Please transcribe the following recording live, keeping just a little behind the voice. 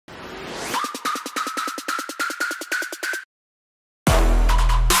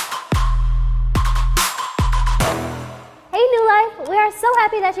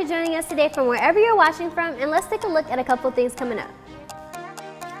happy that you're joining us today from wherever you're watching from, and let's take a look at a couple things coming up.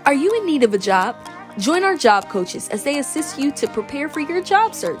 Are you in need of a job? Join our job coaches as they assist you to prepare for your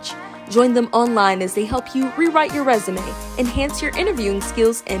job search. Join them online as they help you rewrite your resume, enhance your interviewing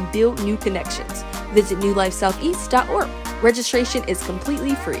skills, and build new connections. Visit newlifesoutheast.org. Registration is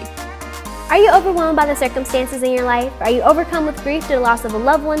completely free. Are you overwhelmed by the circumstances in your life? Are you overcome with grief due to the loss of a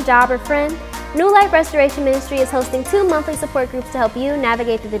loved one, job, or friend? New Life Restoration Ministry is hosting 2 monthly support groups to help you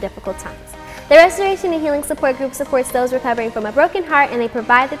navigate through the difficult times. The Restoration and Healing Support Group supports those recovering from a broken heart, and they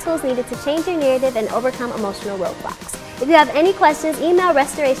provide the tools needed to change your narrative and overcome emotional roadblocks. If you have any questions, email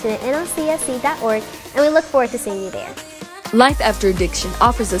restoration@nlcsc.org, and we look forward to seeing you there. Life After Addiction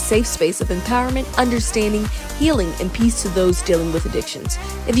offers a safe space of empowerment, understanding, healing, and peace to those dealing with addictions.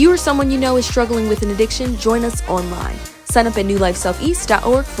 If you or someone you know is struggling with an addiction, join us online. Sign up at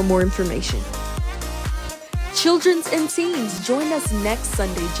newlifesoutheast.org for more information. Children's and Teens, join us next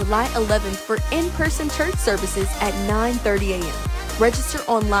Sunday, July 11th for in-person church services at 9:30 a.m. Register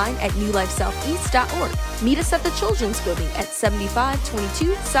online at newlifesoutheast.org. Meet us at the Children's Building at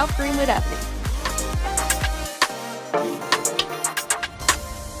 7522 South Greenwood Avenue.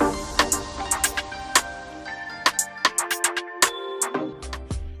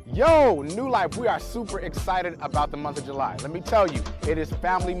 Yo, New Life, we are super excited about the month of July. Let me tell you, it is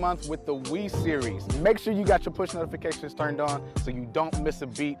Family Month with the We series. Make sure you got your push notifications turned on so you don't miss a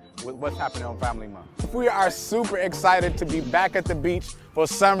beat with what's happening on Family Month. We are super excited to be back at the beach for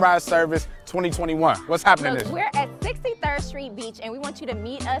Sunrise Service 2021. What's happening this year? We're at 63rd Street Beach, and we want you to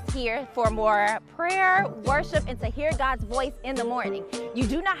meet us here for more prayer, worship, and to hear God's voice in the morning. You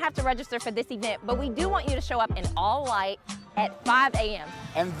do not have to register for this event, but we do want you to show up in all white at 5 a.m.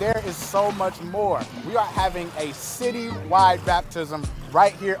 And there is so much more. We are having a city-wide baptism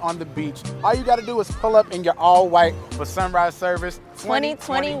right here on the beach. All you got to do is pull up in your all white for Sunrise Service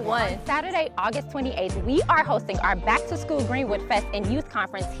 2021. Saturday, August 28th, we are hosting our Back to School Greenwood Fest and Youth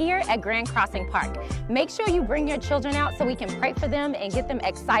Conference here at Grand Crossing Park. Make sure you bring your children out so we can pray for them and get them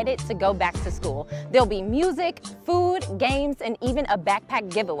excited to go back to school. There'll be music, food, games, and even a backpack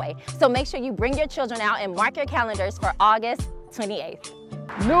giveaway. So make sure you bring your children out and mark your calendars for August 28th.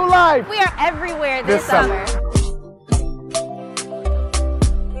 New Life! We are everywhere this summer.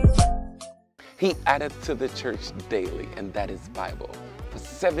 He added to the church daily, and that is Bible. For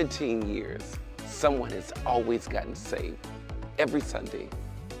 17 years, someone has always gotten saved. Every Sunday,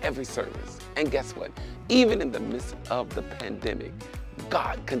 every service. And guess what? Even in the midst of the pandemic,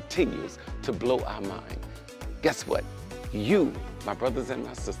 God continues to blow our mind. Guess what? You, my brothers and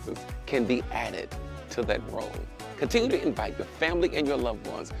my sisters, can be added to that roll. Continue to invite your family and your loved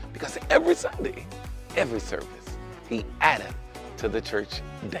ones, because every Sunday, every service, He added to the church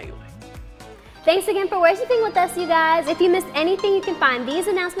daily. Thanks again for worshiping with us, you guys. If you missed anything, you can find these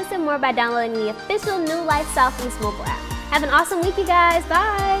announcements and more by downloading the official New Life Southeast mobile app. Have an awesome week, you guys.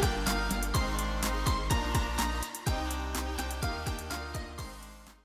 Bye.